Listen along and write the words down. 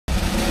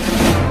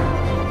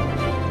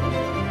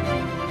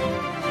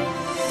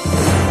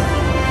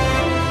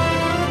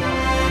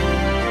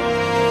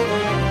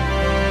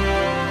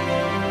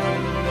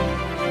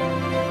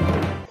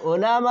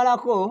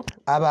Onamalako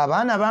abo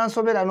abaana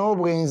bansobera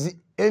n'obwenzi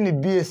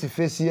NBS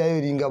face yayo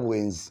eringa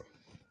bwenzi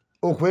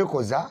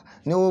okwekoza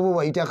ne wobo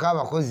bayitako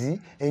abakozi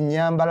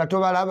ennyambala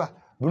tobalaba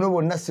buno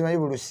bonna simanyi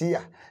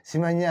Bulusiya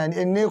simanyani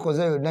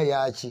ennekoza yonna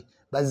yaki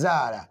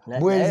bazaala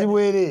bwenzi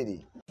bwerere.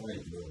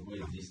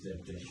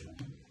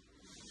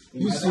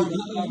 You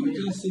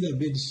can see the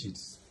bed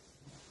sheets.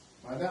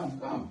 Madam,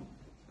 come.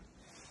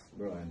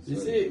 You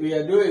see, we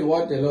are doing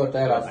what the Lord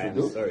tells us to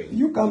do. Sorry.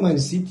 You come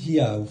and sit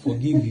here, I'll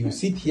forgive you.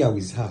 Sit here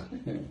with her.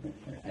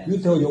 You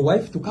tell your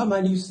wife to come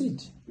and you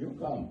sit. You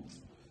come.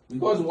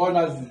 Because one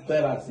has to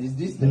tell us, is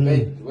this the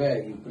bed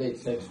where you played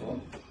sex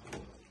from?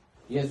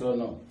 Yes or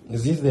no?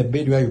 Is this the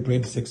bed where you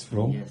played sex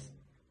from? Yes.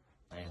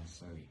 I am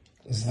sorry.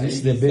 Is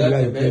this the bed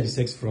where you played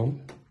sex from?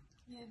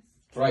 Yes.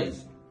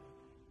 Twice.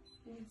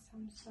 Yes,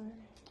 I'm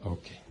sorry.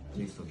 Okay.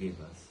 Please forgive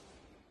us.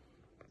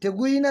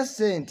 Teguyina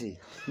sente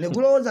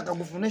negulowooza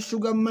kagufune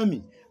sugar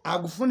mami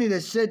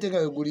agufunire sente nga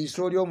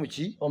weguliisa oli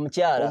omuki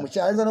omukyala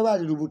ayinza noba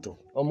ali lubuto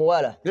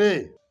omuwala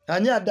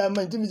ani adde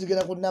amanyi ntimi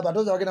zigenda kunaba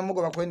toza bagenda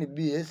mugoba ku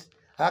NBS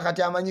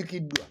akati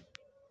amanyikiddwa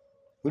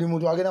buli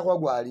muntu agenda kuba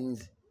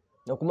gwalinze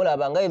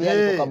okumulaba nga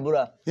ebyali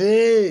kukabula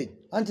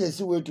anti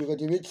esi wetu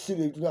kati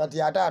ebyekisibe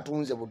kati ate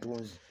atunze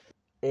butunzi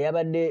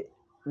eyabadde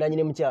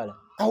nanyine mukyala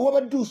awo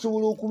wabadde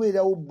osobola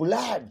okubeerawo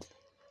blood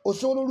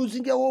osobola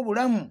oluzingawo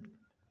obulamu.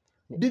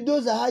 Did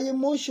those high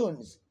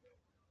emotions?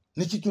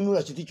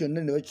 Nikitunula kiti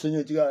kyonna ne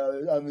bakisonyo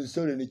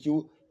amisole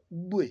nekiwo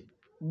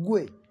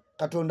gwe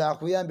Katonda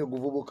akuyambe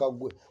guvubuka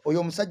gwe oyo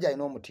omusajja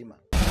alina omutima.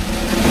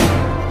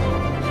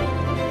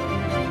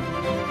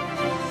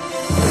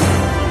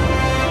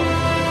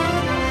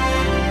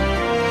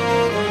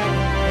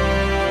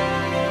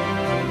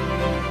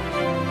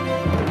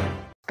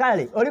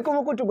 Kale oli ku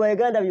mukutu gwa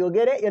Uganda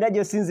byogere yonna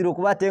gy'osinzira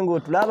okuba ate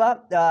ng'otulaba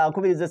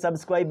nkubiriza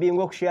subscribing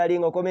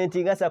okusharing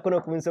commenting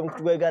sakono ku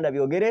mukutu gwa Uganda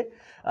byogere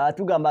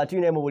tugamba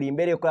tulina mu buli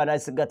mbeera ekola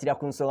nasigatira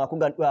ku nsonga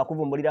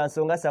kuvumbulira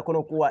nsonga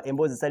sakono kuwa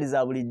emboozi sali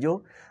za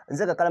bulijjo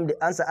nze Kakalamu the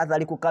answer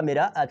athali ku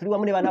kamera tuli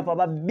wamu ne banafu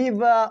aba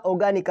Biva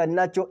Organic and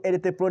Natural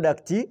Health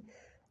Product.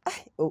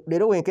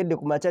 Lero wenkedde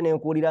ku macha ne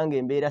nkuulira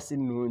ng'embeera si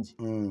nnungi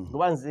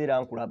kuba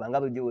nzeera nkulaba nga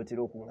bwe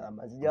gyewotera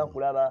okuŋŋamba nzija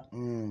nkulaba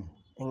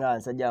nga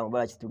nsajja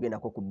mbala kitugenda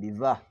ko ku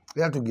Biva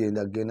era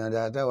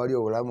tugenda ate wali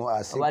obulamu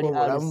asiika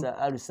obulamu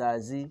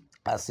alusazi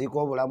asiika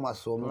obulamu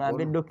asoomukono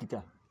ngambe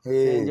dokita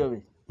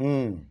enjobe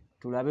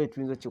tulabe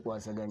tuyinza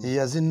kikwasaganya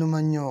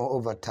yazinnuma nnyo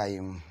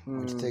overtime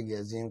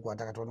okitegeeza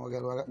zinkwata katono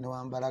ne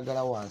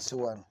wambalagala wansi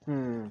wano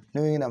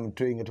newengenda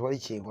mutwe nga tewali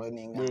kinkola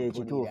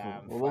kituufu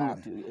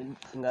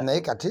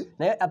naye kati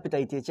naye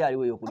appetite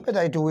ekyaliwo ey'okulya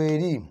appetite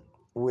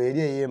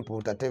weeri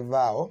ey'empuuta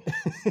tevaawo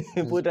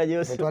empuuta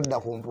gyose twadda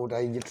ku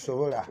mpuuta gye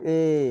tusobola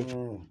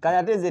kale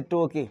ate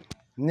zettooke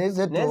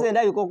neze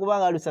ndabika okuba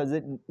nga lusa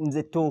nze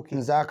ettooke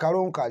nze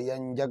akalonka alya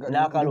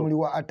njaga muli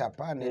wa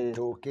atapa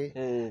n'ettooke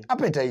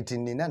appetite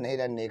nina naye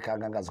era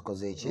neekanga nga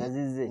zikoze eki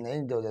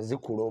naye ndowooza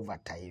zikula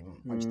overtime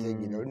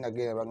okitegeera oli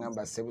nagenda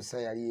bagamba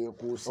sebusa yali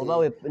yeekuuse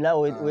oba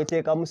nawe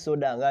weteekamu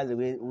soda nga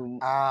nze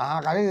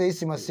kale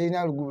Isma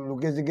sirina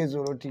lugezigezi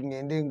olwoti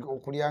ngende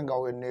okulya nga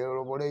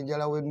weneerobola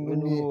enjala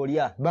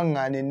wennumye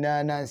baŋŋaana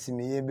ennaanansi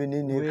miyembe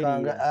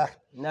neneekanga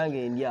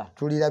nange ndya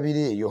tulirabira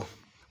eyo.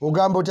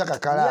 Ugamba otya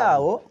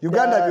Kakalaamu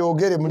Uganda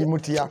byogere muli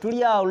mutya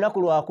tuli awo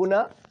lunaku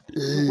lwakuna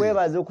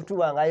tukwebaza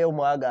okutubangayo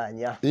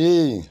omwaganya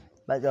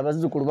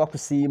abazzukulu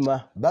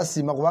bakusiima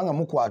basiima kubanga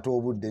mukwata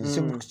obudde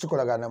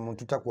kikolagana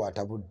muntu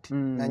takwata budde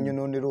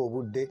nanyonoonera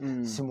obudde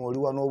simu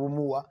oliwa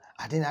n'obumuwa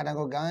ate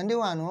n'atanga ogandi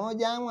wano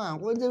ojamwa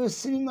nkoze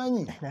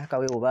bisibimanyi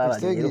nakaweewo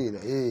baabalero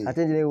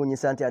ate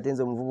newuunyisa nti ate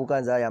nze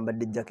omuvubuka nze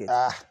ayambadde jaketi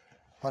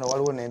wano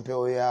waliwo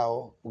n'empewo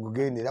yaawo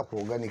okugendera ku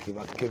organic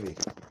bakkebe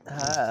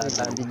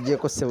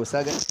kandijjeko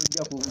ssebusaga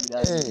tujja kuwulira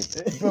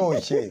mpewo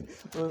ki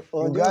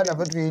Uganda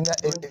fe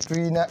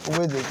tulina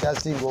obwezi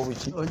ekyasinga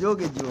obuki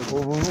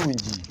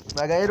obulungi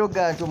bagayero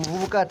ga nti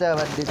omuvubuka ate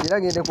abadde era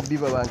gende ku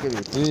Biva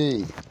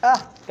bankebe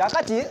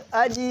kakati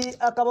aji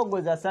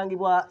akabogozi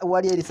asangibwa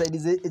wali erisaidi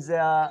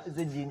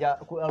z'ejjinja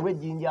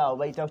lw'ejjinja awo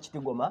bayita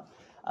Kitigoma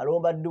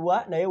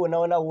alombaddwa naye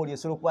wonawona wooli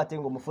osobola okukwata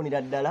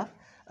ng'omufunira ddala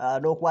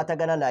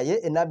n'okwatagana naye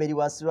enamba eri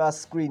wansi wa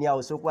screen awo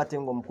osobola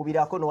okukwata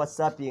ng'omukubirako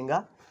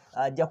n'owhatsappinga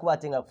ajja kuba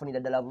ate nga kufunira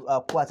ddala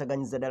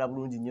kukwataganyiza ddala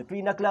bulungi nnyo.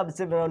 Tulina club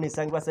 7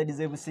 nesangibwa saidi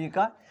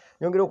z'ebusiika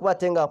yongera okuba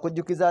ate nga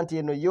nkujjukiza nti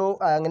eno yo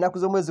ennaku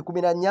z'omwezi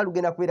 14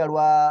 lugenda kubeera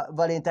lwa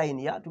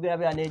Valentine ya tugenda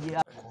beera neegi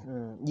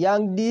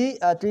Young D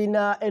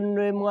tulina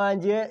Enwe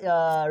Mwanje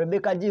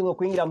Rebecca Jingo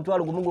okuyingira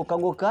mutwalo gumu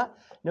gokka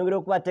yongera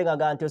okuba ate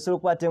nga nti osobola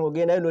okuba ate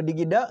ng'ogendayo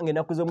n'odigida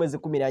ng'ennaku z'omwezi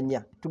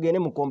 14 tugende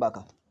mu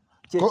Kombaka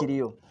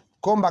kyekiriyo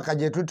Kombaka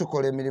gye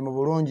tutukola emirimu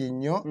bulungi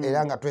nnyo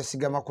era nga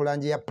twesigama ku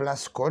langi ya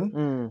Plascon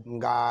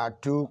nga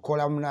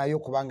tukolamu nayo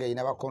kubanga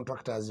erina ba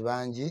contractors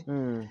bangi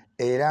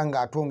era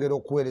nga atwongera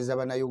okuweereza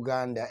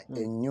bannayuganda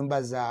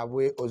ennyumba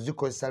zaabwe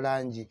ozikozesa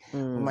langi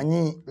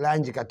omanyi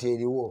langi kati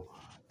eriwo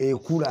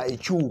ekula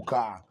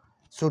ekyuka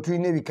so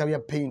tulina ebika bya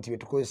paint bye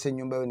tukozesa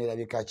ennyumba yo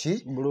nerabika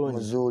ki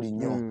muzuuli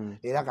nnyo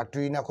era nga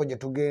tulinako gye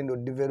tugenda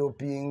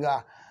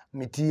odevelopinga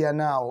mitiya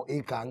naawo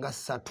ekanga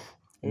 3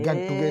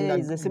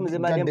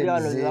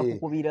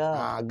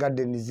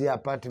 gardens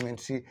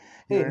apartments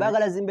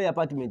bagala zimbe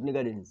apartment ne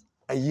gardens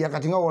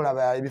kati nga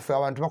olaba ebifo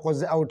abantu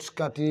bakoze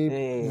outskirt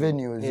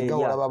venues nga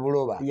olaba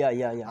buloba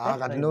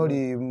kati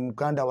noli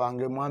mukanda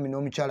wange mwami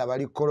n'omukyala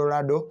bali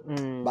Colorado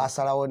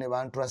basalawo ne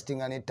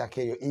bantrustinga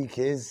n'ettaka eyo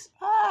acres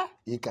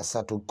ika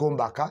 3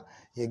 kombaka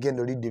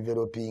yegendo li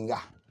developinga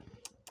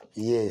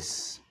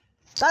yes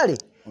kale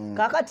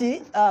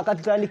kakati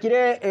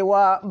katutandikire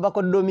ewa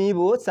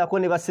bakodomibo sako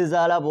ne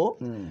basezaalabo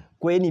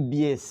ku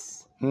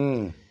NBS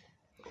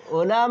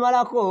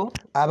onamalako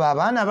abo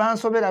abaana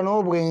bansobera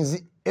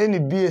n'obwenzi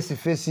NBS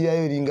face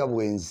yayo eringa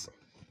bwenzi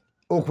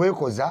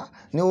okwekoza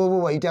ne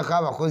wobo bayitako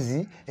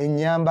abakozi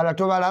ennyambala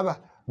tobalaba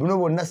buno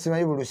bonna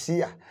simanyi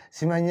Bulusiya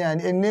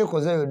simanyani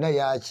ennekoza yonna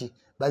yaki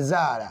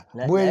bazaala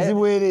bwenzi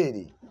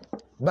bwerere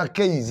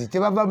bakeizi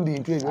tebava mu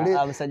bintu ebyo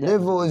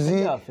levels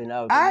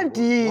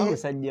anti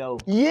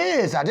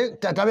yes ate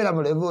tatabera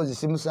mu levels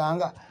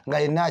simusanga nga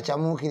yenna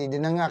akyamuukiridde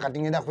nanga akati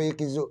ngenda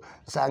kwekizo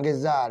nsanga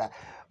ezaala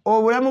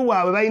obulamu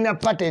bwabwe balina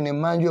pattern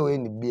emmanju ewe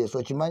NBS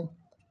okimanyi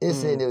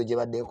esendero gye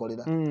badde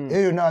ekolera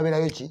eyo yonna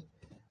wabeerayo ki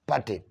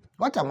pattern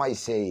what am I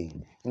saying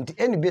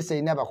nti NBS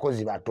erina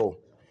abakozi bato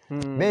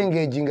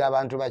bengeginga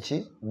abantu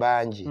baki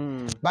bangi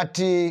but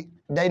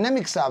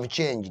dynamics have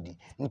changed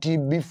nti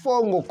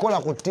before ngokola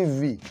ku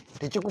TV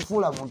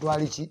tekikufuula muntu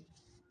aliki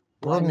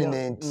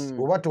prominent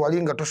oba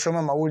twalinga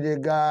tosoma mawulire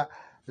ga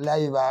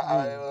live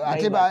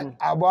ate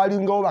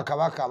abwalingawo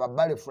bakabaka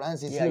ababale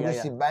Francis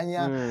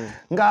Lusibanya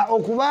nga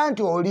okuba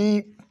nti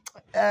oli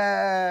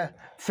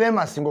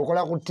famous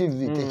ngokola ku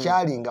TV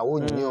tekyalingawo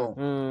nnyo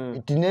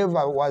it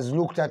never was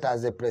looked at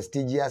as a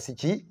prestigious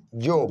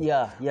job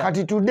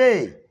kati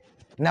today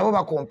nabo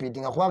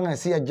bakompeting kubanga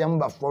nsi yajjamu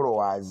ba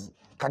followers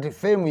kati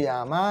fame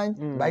y'amaanyi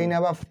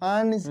balina ba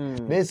fans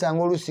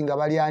besanga olusinga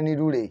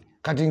balyanirule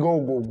kati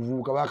ng'ogwo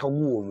oguvubuka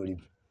bakaguwa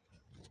omulimu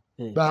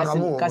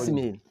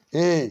Kasimir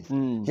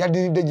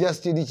yadiridde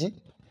Justin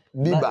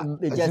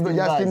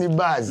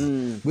Baz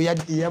bwe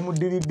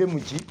yamudiridde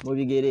mu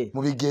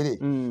bigere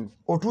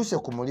otuuse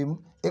ku mulimu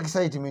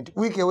excitement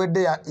week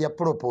ewedde ya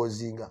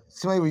proposinga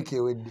simanyi week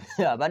ewedde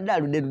abadde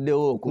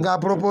aluddewo nga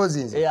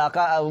proposing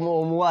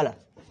omuwala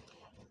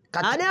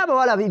ani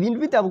abawala bintu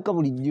bitabuka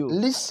bulijjo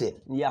listen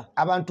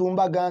abantu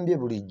mbagambye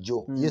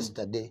bulijjo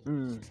yesterday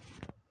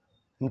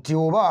nti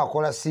oba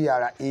wakola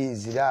CRE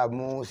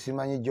ziramu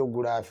simanyi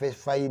geography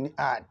fine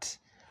art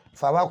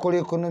fa abakola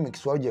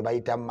economics waliwo gye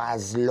bayita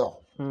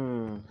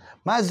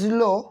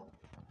Maslow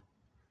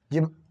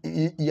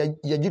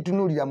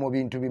yagitunuulira mu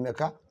bintu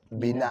bimeka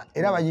bina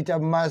era bagiyita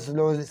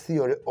Maslow's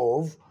theory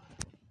of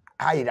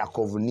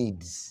hierarchy of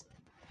needs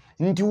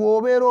nti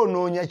wobeera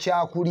onoonya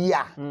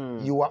kyakulya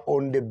you are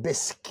on the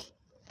basic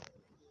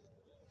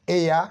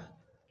air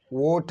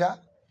water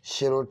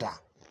shelter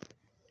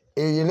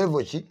eyo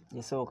level ki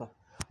yesooka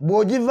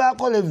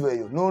bw'ogivaako level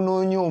eyo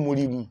n'onoonya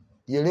omulimu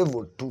ye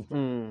level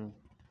 2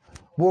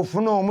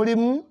 bw'ofuna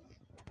omulimu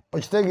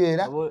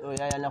okitegeera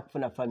oyayana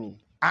kufuna family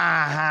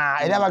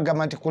era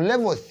bagamba nti ku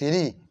level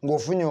 3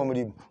 ng'ofunye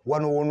omulimu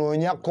wano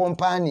wonoonya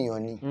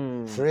companion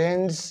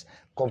friends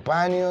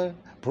companion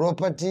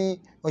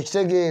property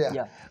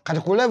okitegeera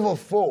kati ku level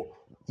 4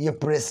 ye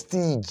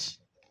prestige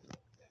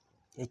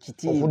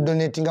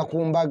okudonatinga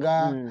ku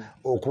mbaga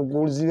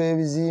okuguziba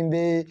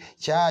ebizimbe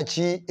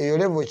kyaki eyo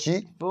level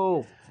ki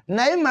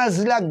naye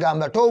Mazila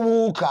agamba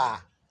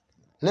tobuuka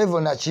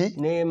level naki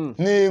nemu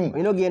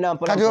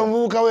kati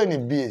omubuuka we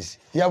NBS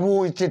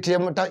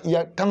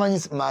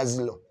tamanyi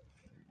Mazilo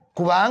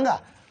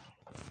kubanga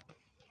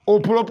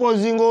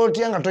opropozing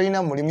otya nga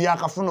tolina mulimu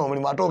yakafuna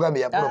omulimu ate ogambe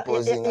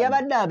yapropozing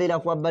yabadde abeera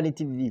ku Urban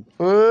TV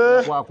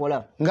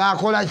kwakola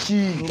ng'akola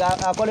ki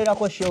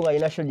ng'akolerako show nga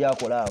alina show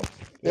gy'akola awo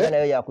era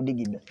nayo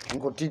yakudigidda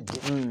nkutidde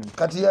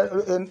kati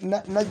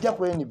najja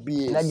ku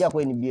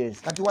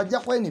NBS kati wajja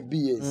ku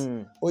NBS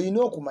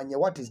olina okumanya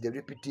what is the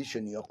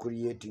repetition you are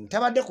creating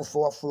tabadde ku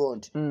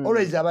forefront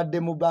always abadde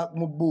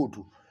mu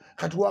buutu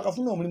kati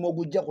wakafuna omulimu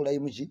ogujja ku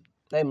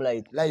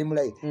limelight naye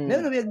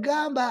bino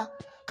byegamba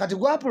kati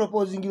gwa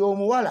proposingira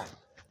omuwala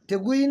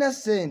teguyina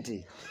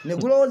ssente ne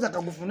gulowooza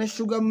kagufune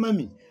sugar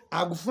mami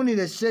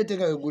agufunire ssente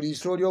nga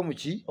weguliisa oli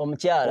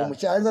omukyala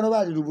enza noba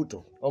ali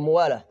lubuto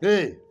omuwala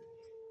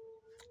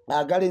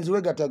agalenzi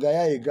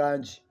wegatagayaye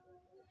gangi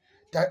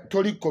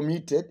toli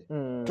committed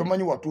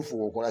tomanyi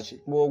watuufu wokola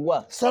ki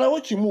bwogwa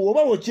salawo kimu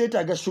oba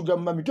wokyetaaga sugar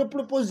mami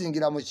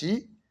topropozingera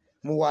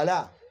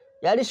muwala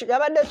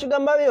yabadde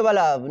sugar mami oba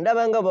laavu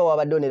ndaba nga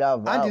wabadde ne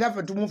laavu anti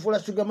naffe tumufuula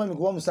sugar mami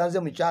kuba musanze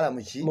mukyala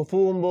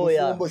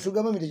mufumbo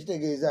sugar mami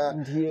tekitegeeza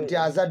nti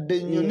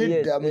azadde nnyo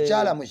nedda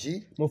mukyala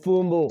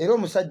mufumbo era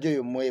omusajja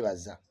oyo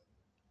mwebaza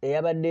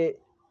eyabadde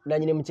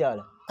nanyine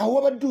mukyala awo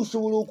wabadde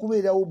osobola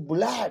okubeerawo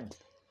blood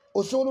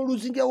osobola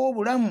oluzingawo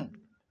obulamu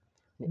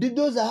did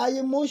those high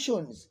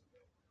emotions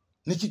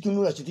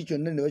nekitunula kiti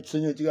kyonna ne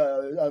bakisonyiwa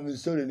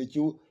kiamisole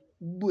nekiwo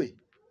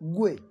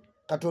gwe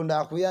Katonda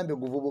akuyambe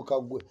guvubuka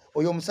gwe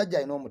oyo omusajja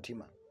alina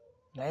omutima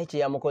naye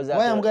kyeyamukoza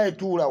wayamugaye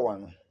tuula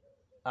wano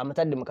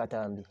Amatadde mu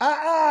katambi.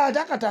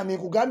 Takatambi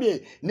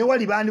kugambye ne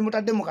wali bandi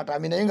mutadde mu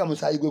katambi naye nga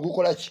musayi gwe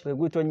gukola ki? Gwe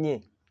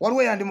gutonye.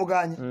 Waliwo yandi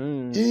muganye.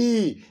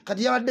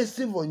 Kati yabadde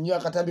sivo nnyo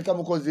akatambi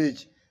kamukoze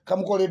eki.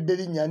 Kamukoledde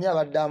linnya ani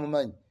abadde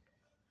amumanyi.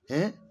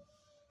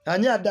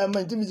 Ani adde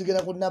amumanyi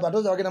timizigenda kunaba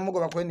toza bagenda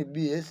mugoba ku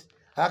NBS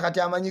akati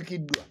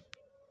amanyikiddwa.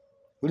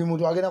 Buli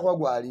muntu agenda kuba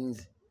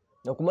gwalinze.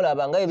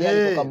 Okumulaba nga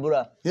ebyali ku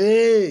kabula.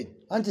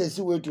 Anti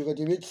esi wetu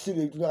kati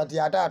ebyekisibe kati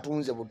ate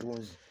atunze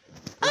butunzi.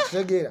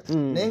 Ekitegeera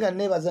naye nga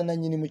neebaza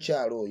nannyini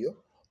mukyalo oyo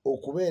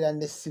okubeera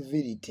ne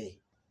civility.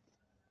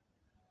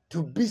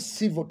 To be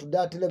civil to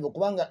that level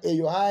kubanga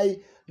eyo high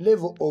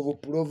level of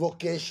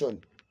provocation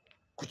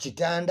ku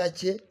kitanda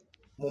kye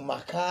mu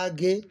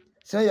makage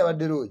sinayo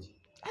yabadde loogi.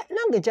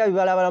 Nange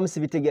kyabibalabala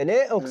musibitegera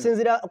naye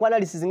okusinziira ku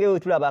analysis ng'eyo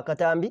tulaba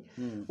akatambi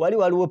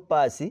waliwo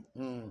paasi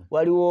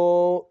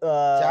waliwo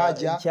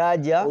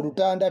kyaja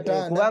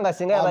olutandatanda kubanga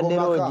singa yabadde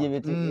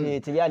loogi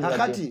tebyandibadde.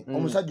 Akati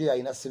omusajja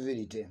yalina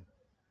civility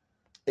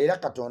era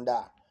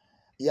Katonda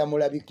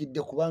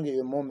yamulabikidde kubanga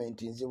eyo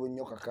moment nzibu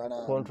nnyo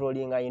kakana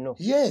controlling ino.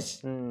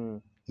 Yes.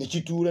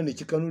 Nekituula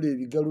nekikanula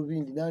ebigalo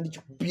bindi nandi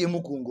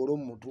kikubyemu ku ngolo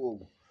mu mutwe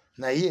ogwo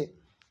naye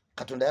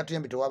Katonda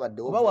yatuyambe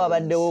tewabaddewo. Oba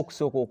wabaddewo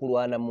okusooka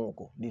okulwanamu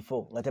okwo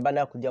before nga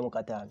tebannakujja mu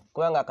katambi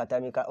kubanga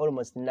akatambi ka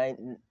almost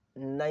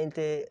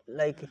 90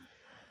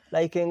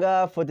 like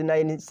nga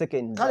 49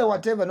 seconds. Kale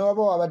whatever ne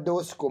waba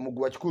wabaddewo siko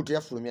omugwa kikulu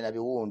teyafulumye na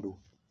biwundu.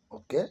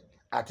 Okay?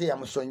 Ate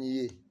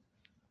yamusonyiye.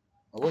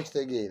 Oba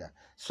okitegeera.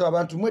 So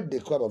abantu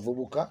mweddeko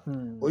abavubuka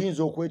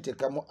oyinza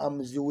okweteekamu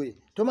amuziwe.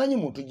 Tomanyi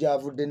muntu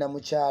gy'avudde na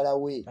mukyala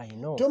we.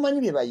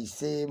 Tomanyi bye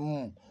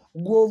bayiseemu.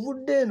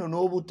 Gw'ovudde eno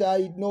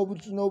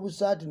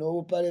n'obusaati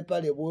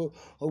n'obupalepale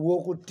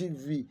obw'oku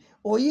TV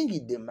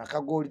oyingidde mu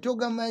maka g'oli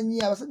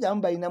togamanyi abasajja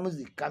abamu balinamu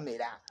zi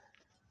kamera.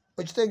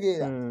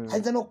 Okitegeera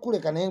ayinza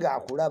n'okukuleka naye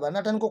ng'akulaba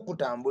n'atandika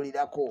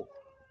okutambulirako.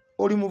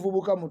 Oli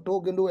muvubuka muto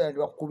ogenda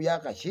oyandibwa kukubya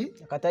akaki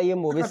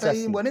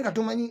akatayimbwa naye nga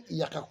tomanyi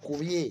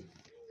yakakubye.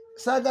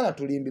 Saagala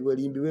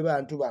tulimbibwe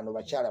bantu bano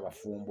bakyala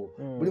bafumbo.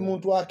 Buli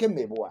muntu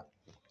akemebwa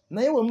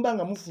naye we muba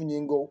nga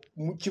mufunye ngo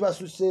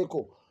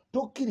kibasuseeko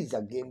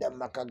tokkiriza genda mu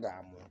maka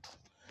ga muntu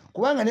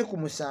kubanga ne ku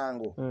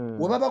musango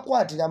we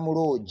babakwatira mu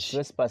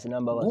loogi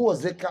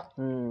guwozeka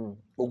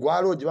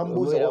ogwa loogi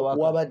bamubuuza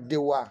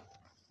wabaddewa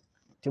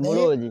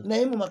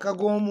naye mu maka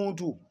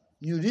g'omuntu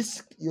you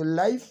risk your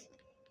life,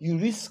 you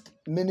risk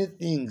many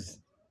things.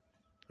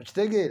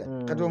 Okitegeera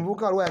kati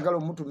omuvubuka waliwo ayagala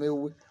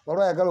omutumewe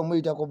waliwo ayagala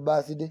omuyitako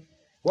birthday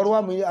waliwo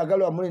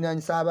ayagala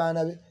amulinaanyisa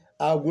abaana be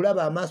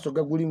agulaba amaaso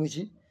gaguli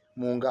muki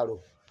mu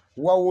ngalo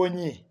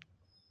wawonye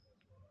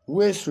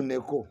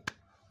weesuneko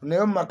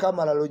naye mu maka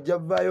amalala ojja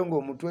vaayo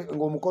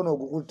ng'omukono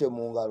ogukutte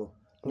mu ngalo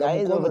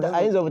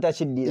ayinza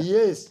obutakiddira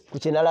ku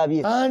kye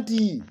nalabye.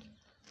 Anti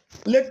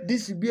let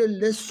this be a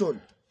lesson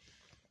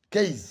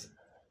case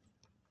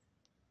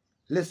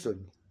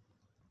lesson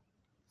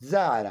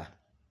zaala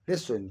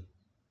lesson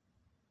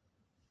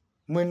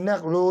mwenna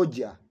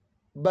looja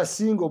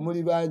basinga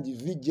omuli bangi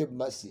vijje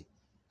masi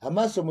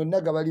amaaso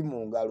mwenna gabali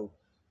mu ngalo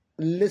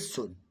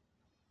lesson.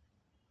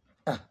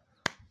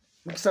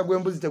 Omukisa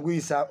gw'embuzi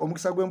teguyisa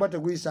omukisa gw'embwa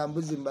teguyisa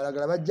mbuzi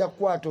mbalagala bajja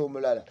kukwata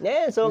omulala.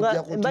 Naye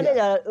ensonga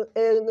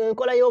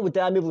enkola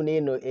y'obutambi buno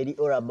eno eri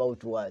all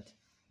about what?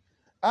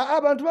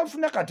 Abantu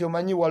bafuna kati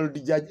omanyi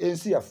world judge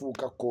ensi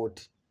yafuuka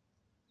kooti.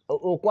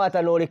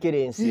 Okwata n'olekera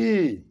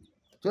ensi.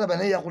 Tulaba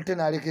naye yakutte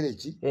n'alekera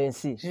eki?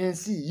 Ensi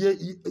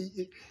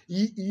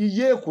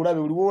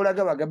yeekulabe buli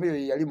woolaga bagambe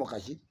eyo yali mu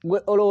kaki.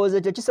 Gwe olowooza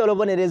ekyo kisobola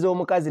obonereza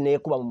omukazi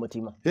n'ekuba mu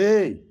mutima.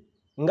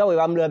 Nga bwe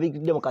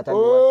bamulabikidde mu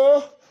katambi.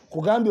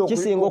 Kugambye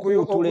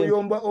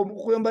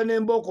okuyomba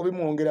n'embooko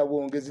bimwongera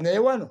bwongezi naye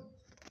wano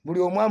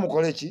buli omu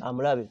amukole ki?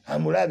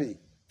 Amulabe.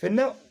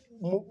 Ffenna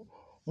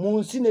mu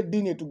nsi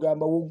n'eddiini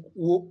tugamba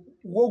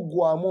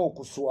woggwamu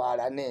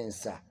okuswala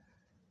n'ensa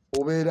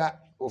obeera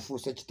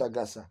ofuuse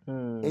kitagasa.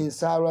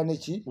 Ensaalwa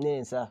neki?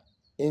 N'ensa.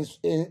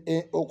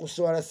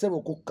 Okuswala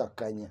ssebo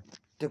kukkakkanya.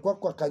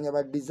 Tekwakkakanya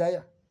ba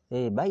desire.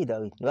 By the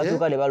way, ne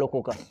batuuka ne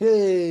balokoka.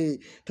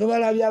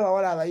 Tobalabye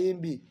abawala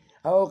abayimbi.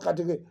 Aho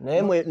katike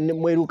naye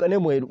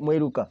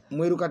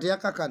mweruka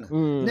teyakakana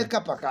ne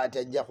kapakati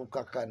ajja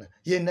kukakana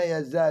yenna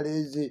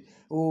yazaaleze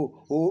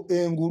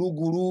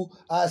engulugulu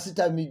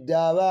asitamidde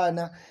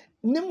abaana.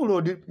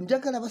 Nimulodi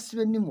njagala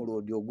basibe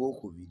Nimulodi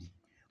ogwokubiri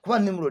kuba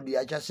Nimulodi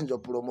yakyasinza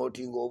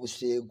promoting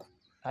obuseegu.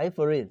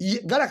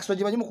 Galaxy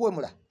ogimanyi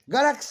mukuwemula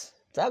Galaxy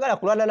saagala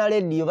kulwana na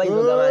radio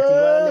bayogamba nti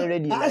kulwana na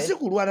radio. Asi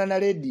kulwana na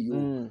radio.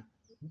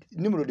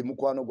 Nimulodi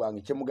mukwano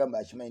gwange kyemugamba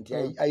akimanyi nti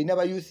ayina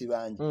bayuthi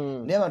bangi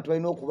naye abantu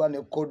balina okuba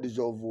ne codes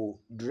of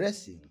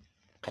dressing.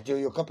 Kati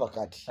oyo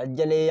kapakati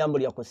ajja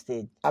neyeyambulya ku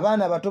stage.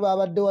 Abaana abato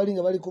babadde wali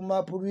nga bali ku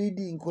map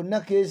reading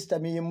konna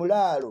kesitamiye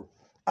mulaalo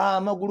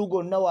amagulu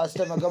gonna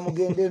wasitama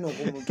gamugenda eno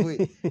ku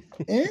mutwe.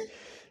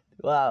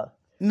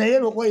 Naye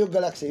lwokuba yo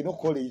Galaxy erina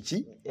okukola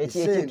eki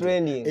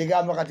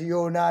egamba kati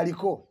yoona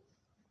aliko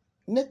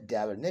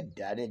nedda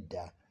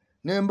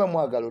nemba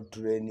mwagala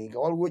otuleninga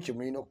waliwo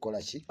kimulina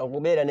okukola ki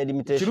okubeera ne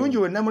limitation. Kirungi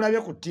wenna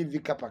mulabye ku TV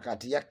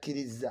kapakati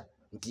yakkiriza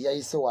nti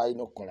yayise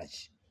waalina okukola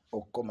ki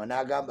okoma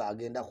n'agamba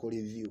agenda ku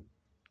review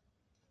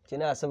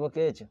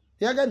kinaasoboka ekyo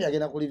yagambye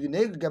agenda ku review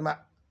naye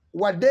gamba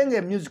wadde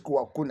nga music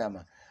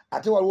wakunama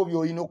ate waliwo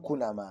by'olina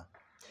okukunama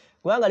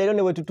kubanga leero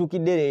ne bwe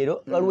tutuukidde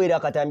leero waliwo era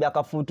akatambi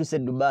akafuutuse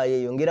Dubai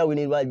eyo ngera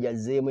Winnie Lwajja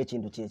azzeemu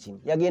ekintu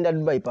kyekimu yagenda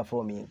Dubai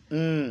performing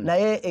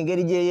naye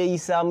engeri gye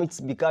yeeyisaamu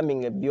it's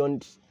becoming a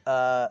beyond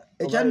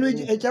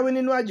ekya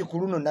Winnie Lwajja ku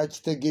luno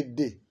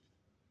nakitegedde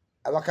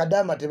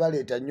abakadaama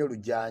tebaleeta nnyo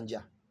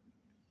lujanja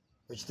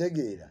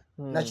okitegeera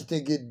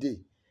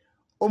nakitegedde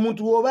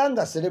omuntu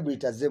bw'obanga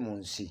celebrity azze mu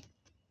nsi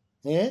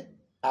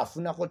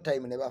afunako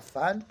time ne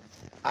bafan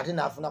ate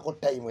n'afunako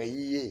time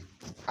eyiye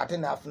ate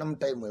n'afunamu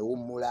time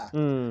ewummula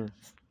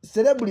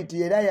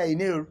celebrity era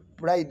yayina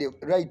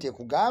right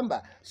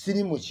ekugamba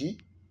siri muki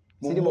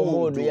siri mu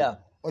mood ya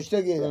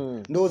okitegeera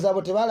ndowooza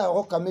abo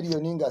tebalabako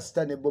Chameleone nga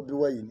Sita ne Bobi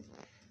Wine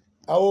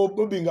awo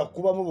Bobi nga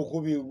kubamu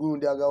bukubi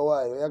gundi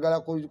agawaayo yagala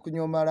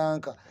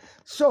kunyomalanka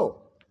so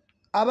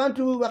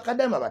abantu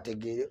bakadama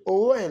bategeere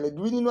owele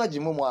Winnie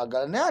Lwajja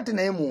mwagala naye ate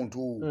naye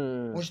muntu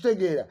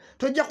okitegeera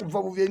tojja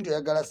kuva buvye nti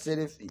oyagala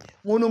selfie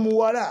ono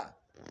muwala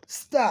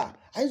star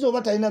ayinza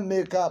oba talina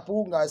makeup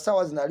nga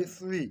sawa zinali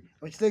free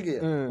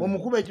okitegeera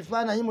omukuba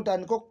ekifaananyi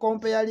mutandika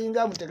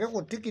okukompeyalinga muteke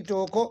ku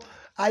TikTok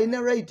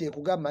ayina right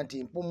ekugamba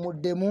nti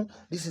mpumuddemu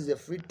this is a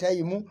free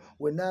time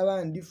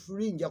wenaaba ndi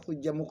free nja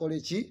kujja mukole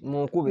ki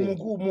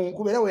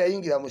munkube era we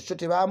yayingira mu kyo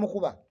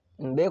tebaamukuba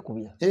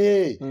mbekubya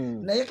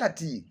naye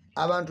kati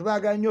abantu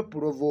baagala nnyo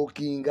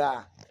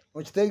provokinga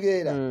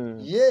okitegeera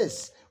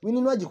yes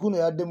Winnie Lwajja kuno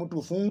yadde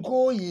mutuufu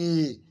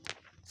nkooye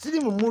siri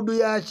mu mudu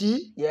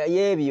yaki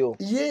yebyo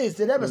yes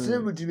era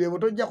abacelebrity bebo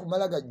tojja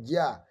kumala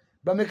gajja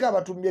bameka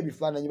abatumye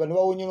ebifaananyi bano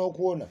bawonye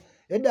n'okuwona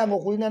edda nga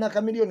okulina na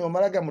Chameleone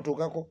omala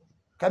gamutuukako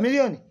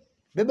Chameleone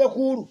bebe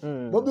kulu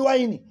Bobi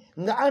Wine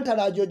nga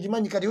antalaji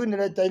ogimanyi kati Winnie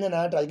Lwajja talina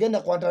na antalaji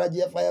genda ku antalaji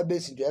ya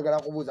Firebase ntoyagala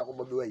kubuuza ku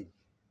Bobi Wine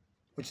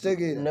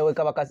okitegeera newe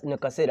kaba ne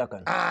kaseera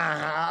kano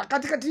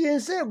kati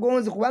ensi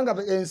egonze kubanga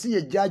ensi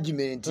ye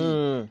judgment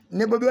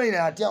ne Bobi Wine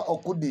atya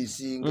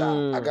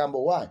okudisinga agamba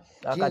wani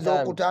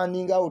kiyinza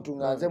okutandinga awo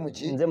tunganze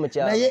muki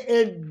naye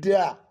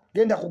edda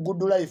genda ku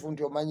Good Life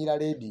nti omanyira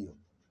radio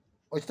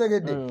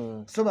okitegedde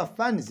so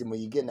bafans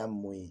muyige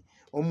nammwe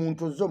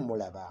omuntu ozzo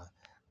mulaba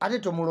ate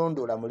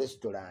tomulondoola mu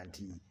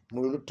restaurant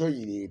mu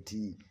toilet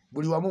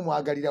buli wamu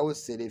mwagalirawo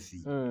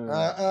selfie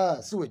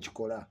siwe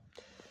kikola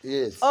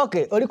yes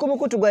okay oli ku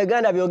mukutu gwa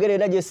Uganda byogere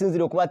era gye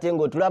sinzire okuba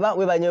ngo tulaba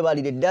we banyo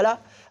balire ddala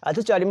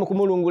atukyali mu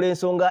kumulungula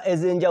ensonga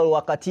ezenjawulo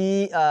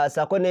wakati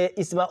sako ne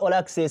Isma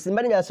Olaxes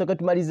mbali nyasoke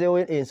tumalizeewo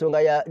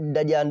ensonga ya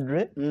Daddy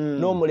Andre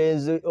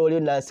n'omulenzi oli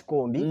Nancy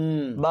Kombi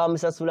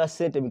bamusasula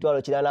sente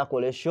mitwalo kirana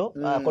akolesho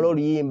akola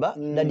oluyimba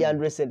Daddy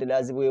Andre sente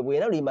nazibwebwe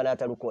era oluyimba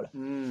n'atalukola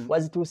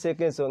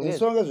wazituuseeko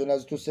ensonga ezo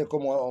nazituuseeko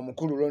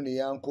omukulu loni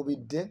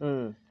yankubidde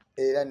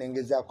era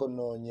nengezaako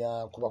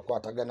noonya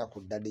kubakwatagana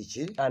ku Daddy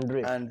ki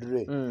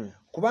Andre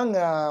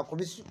kubanga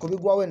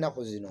kubigwawo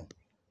ennaku zino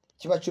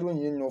kiba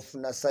kirungi nnyo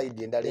ofuna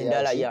side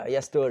endala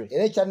ya story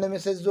era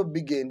ekyannemesezza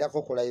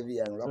bigendako ku live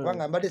yange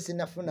kubanga mbadde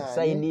sinafuna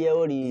side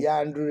yeoli ya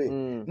Andre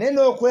naye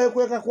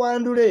n'okwekweka kwa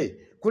Andre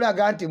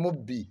kulaga nti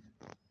mubbi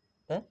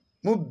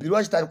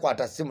lwaki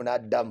talikwata ssimu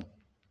n'addamu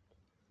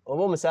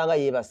oba omusanga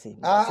yeebase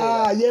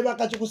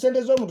yeebaka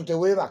kikusente z'omuntu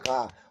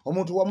teweebaka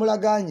omuntu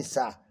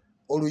wamulaganyisa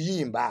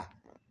oluyimba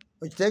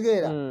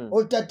okitegeera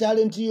olta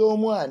talenti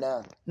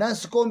y'omwana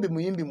Nancy Kombi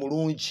muyimbi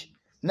mulungi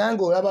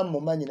nange olaba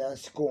mumanyi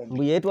Nancy Kombi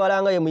mbu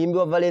yeetwalanga ye muyimbi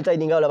wa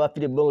Valentine nga olaba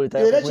Philip Bongo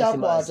era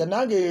kyakwata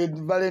nange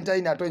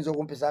Valentine atoyinza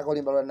okumpisaako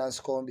olimba lwa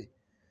Nancy Kombi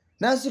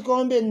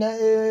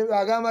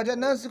agamba ati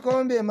Nancy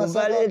Kombi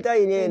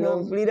Valentine eno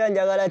mpulira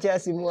njagala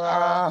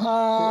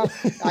kyasimwa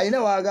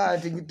ayina waagaa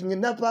nti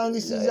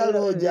napangisiza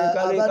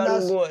looja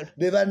abanasi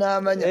be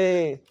banaamanya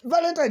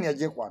Valentine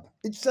yajekwata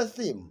it's a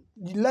theme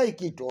you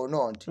like it or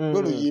not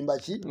luyimba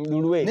ki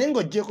naye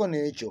ng'oggyeko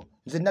n'ekyo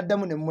nze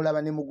naddamu ne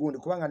mulaba ne mugundi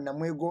kubanga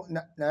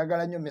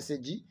nayagala nnyo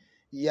message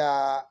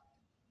ya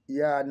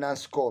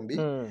Nancy Kombi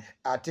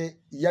ate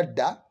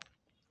yadda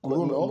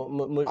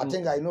kuluno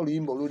ate ng'alina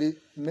oluyimba oluli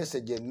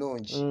message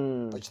ennungi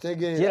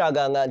okitegeera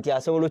kiraganga nti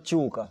asobola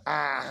okukyuka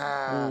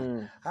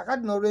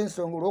kakati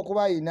n'olw'ensonga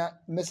olw'okuba alina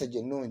message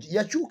ennungi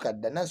yakyuka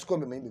dda Nancy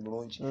Kombi muyimbi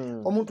mulungi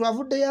omuntu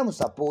avuddeyo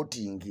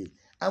amusapootinge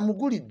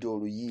amugulidde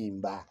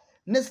oluyimba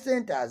ne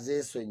ssente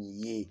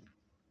azeesonyiye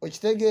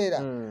okitegeera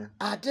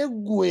ate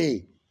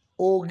gwe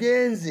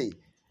ogenze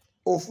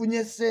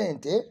ofunye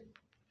ssente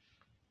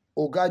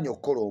oganye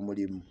okukola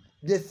omulimu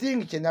the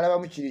thing kye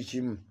nalabamu kiri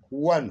kimu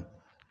one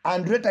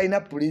Andre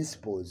talina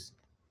principles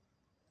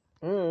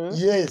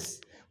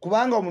yes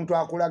kubanga omuntu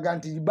akulaga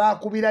nti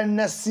baakubira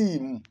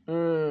Nasimu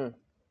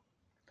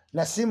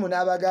Nasimu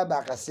n'abagamba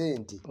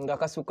akasente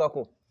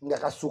nga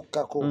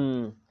kasukkako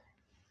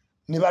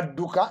ne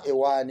badduka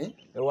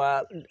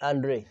ewa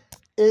Andre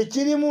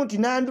ekirimu nti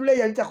n'Andule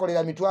yali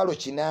takolera mitwalo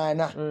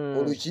 8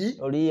 oluki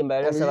oluyimba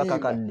yali asaba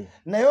kakadde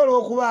naye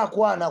olw'okuba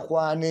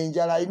akwana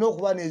enjala alina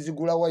okuba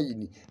n'ezigula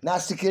wayini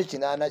n'asika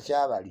 8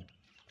 kyabali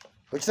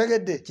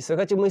Okitegedde?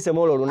 Kisooka kimuyise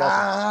molo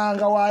olunaku.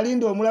 Nga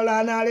walinda omulala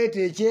analeeta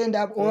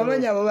ekyenda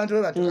obamanya abo bantu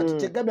bwe kati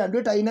kyegambye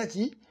Andrew talina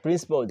ki?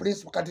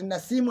 Principles. Kati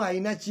Nasimu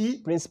alina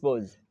ki?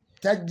 Principles.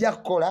 Tajja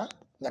kukola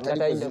nga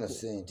talina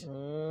ssente.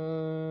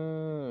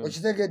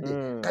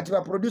 Okitegedde? Kati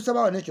ba producer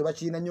bawo nekyo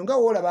bakirina nnyo nga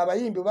woolaba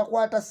abayimbi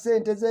bakwata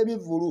ssente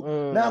z'ebivulu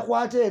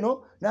n'akwata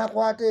eno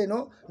n'akwata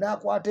eno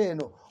n'akwata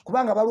eno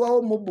kubanga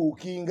balwawo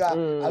mubuukinga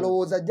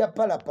alowooza ajja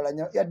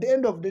palapalanya at the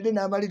end of the day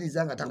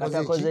n'amaliriza nga takoze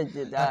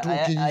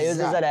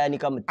ayozeza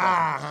nayanika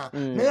muta.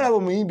 naye laba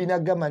omuyimbi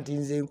n'agamba nti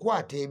nze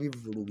nkwata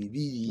ebivulu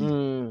bibiri.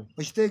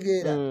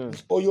 Okitegeera?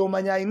 Oyo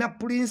omanya alina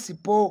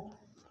principle.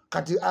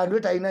 Kati Andre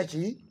talina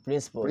ki?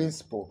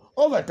 Principle.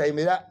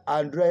 Overtime era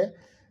Andre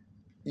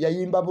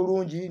yayimba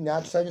bulungi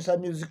n'atusanyusa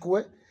music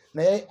we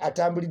naye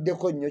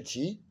atambuliddeko nnyo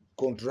ki?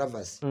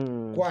 Controversy.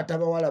 Kwata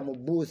bawala mu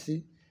booth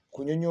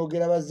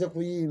kunyonyogera bazze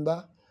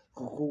kuyimba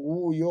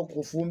kuguuyo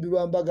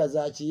kufumbirwa mbaga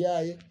za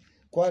kiyaye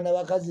kwana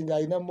bakazi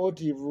ng'alina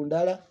motive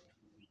ndala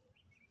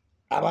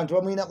abantu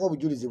bamuyinako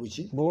obujulizi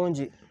buki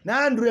bungi.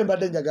 Nandule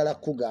mbadde njagala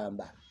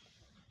kugamba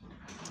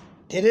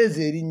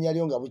Tereza erinnya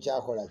lyo nga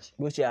bukyakola ki?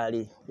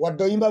 Bukyali.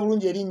 Wadde oyimba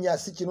bulungi erinnya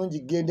si kirungi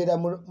gendera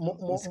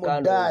mu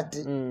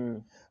daati.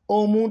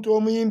 Omuntu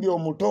omuyimbi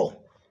omuto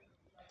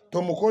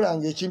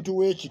tomukolanga ekintu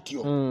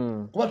weekityo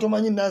kuba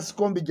tomanyi Nancy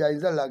Kombi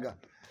gy'ayinza laga.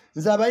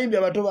 Nze abayimbi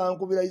abato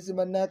bankubira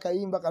Isma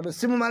n'akayimba kano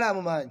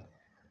simumalaamu maanyi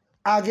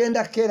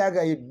agenda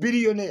keeraga ye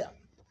billionaire.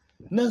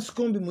 Nancy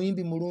Kombi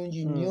muyimbi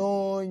mulungi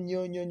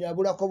nnyo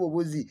abulako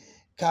bubuzi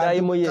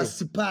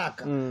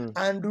kasipaaka.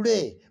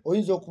 Andule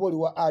oyinza okuba oli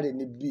wa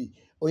R&B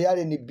oyo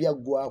R&B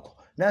aggwako.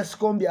 Nancy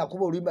Kombi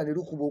akuba oluyimba ne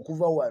lukuba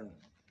okuva wano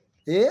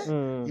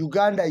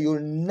Uganda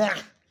yonna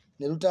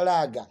ne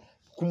lutalaaga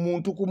ku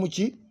muntu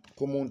kumuki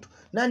ku muntu.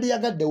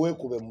 Nandiyagadde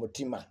weekube mu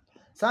mutima.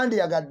 Sandi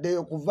yagadde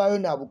okuvaayo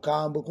na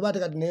bukambwe kuba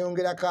kati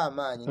neeyongerako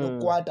amaanyi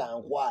n'okukwata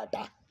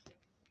nkwata.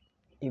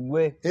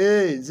 Igwe.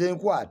 Nze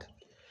nkwata.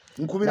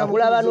 Nkubira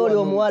nakulaba n'oli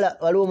omuwala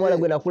waliwo omuwala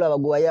gwe nakulaba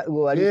gwe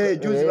wali.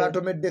 Juzi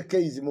batomedde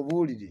Keizi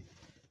mubuulire.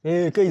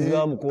 Keizi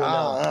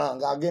bamukoona.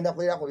 Ng'agenda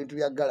kulira ku bintu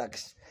bya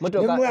Galaxy.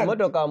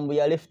 Motoka mbu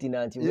ya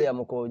Lieutenant we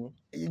yamukoonye.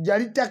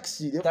 Yali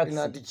taxi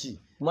Lieutenant ki?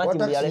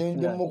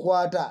 Taxi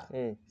mukwata.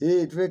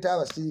 Tuleeta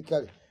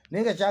abasirikale.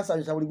 Nenga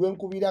kyasanyusa buli gwe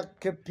nkubira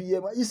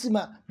KPM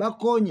Isma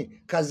bakonye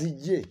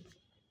kazijje.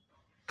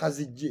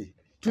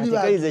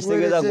 Kaize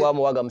kitegeeza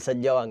gwamuwaga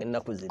musajja wange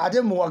ennaku zino.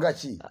 Ate muwaga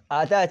ki?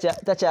 Ate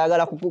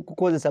takyayagala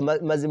kukozesa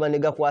mazima ne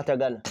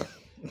gakwatagana.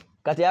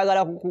 Kati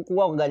ayagala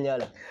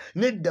kuwaganyala.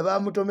 Nedda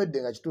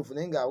bamutomedde nga kituufu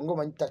naye nga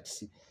ng'omanyi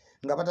taxi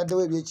nga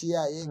bataddewo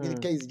ebyekiyaye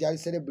Kaize gyali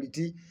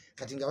celebrity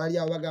kati nga bali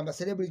awo bagamba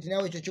celebrity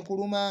nawe ekyo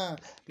kikuluma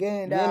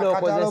genda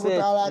katalo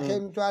butala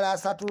emitwalo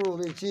 3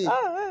 biki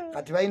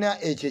kati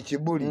balina ekyo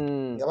ekibuli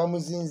nga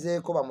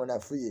bamuzinzeeko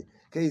bamunafuye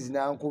Kaize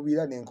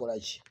n'ankubira n'enkola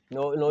ki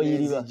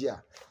n'oyiriba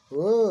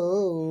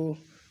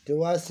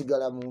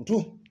tewasigala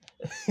muntu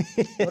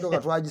motoka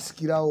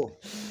twagisikirawo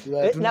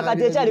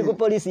nakati ekyali ku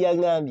polisi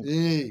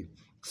yangambye.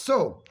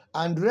 So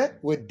Andre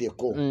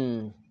weddeko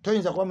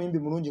toyinza kuba muyimbi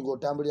mulungi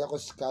ng'otambulirako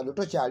sikando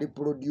tokyali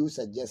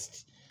producer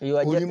just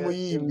oli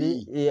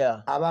muyimbi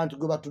abantu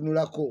gwe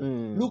batunulako.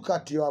 Look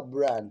at your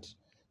brand.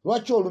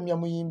 Lwaki olumya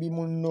muyimbi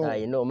munno?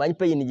 Manyi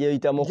peyini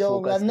gyeyitamu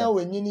okufuuka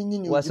nawe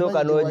nnyini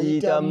wasooka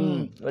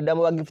n'ogiyitamu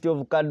oddamu ba gift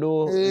of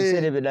kado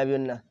ebiseera byonna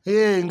byonna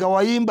nga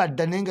wayimba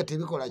dda naye nga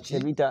tebikola ki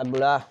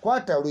tebitambula.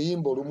 Kwata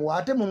oluyimba olumu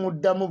ate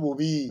mumuddamu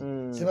bubi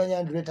simanyi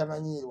Andrew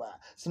tamanyirwa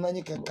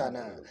simanyi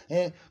kakkana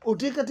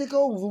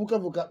oteekateekawo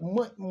obuvubukavuka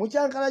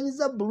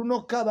mukyankalanyiza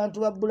bulunokka abantu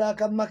ba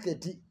Black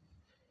Market.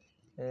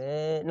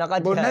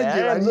 Nakati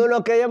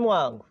bulokeye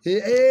mwangu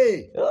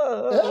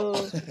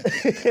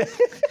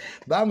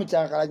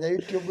bamukyankalanya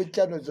YouTube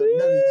channel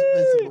zonna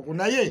Facebook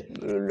naye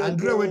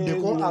Andrew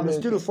weddeko I'm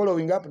still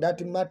following up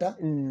that matter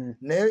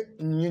naye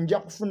nja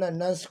kufuna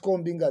Nancy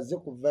Kombi nga azze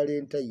ku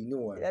Valentine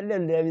wa yadde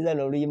ndabiza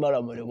n'oluyimba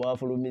lwamwe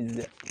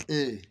mwafulumizza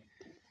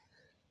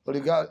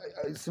oliga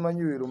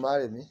simanyi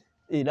wirumalemi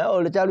nawe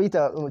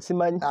olukyaluyita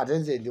simanyi ate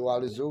nze ndi wa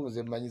Luzungu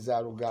nze mmanyi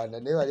za Luganda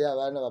naye bali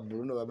abaana ba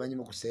Bruno bamanyi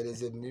mu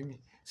kuseereza ennimi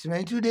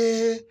simanyi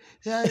today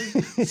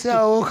so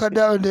walk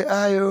down the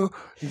aisle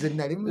nze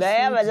nali mu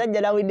naye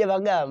abasajja nawidde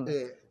bagamba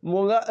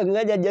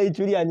nga jjajja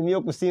ituli anyumye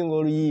okusinga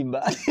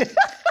oluyimba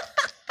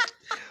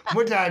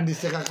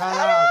mutandise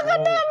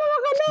kakalaamu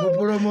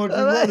mupromote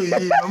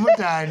oluyimba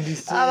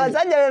mutandise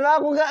abasajja be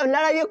bakuga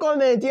nalabye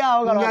comment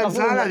awo nga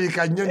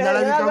nalabika nnyo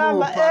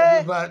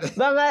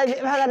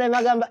bagana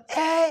bagamba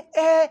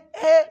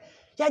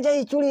jjajja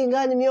ituli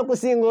nga anyumye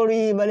okusinga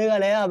oluyimba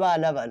naye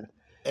abaana bano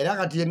era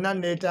kati yenna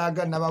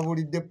neetaaga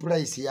nababulidde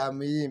price ya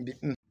muyimbi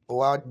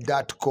owa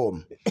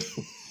 .com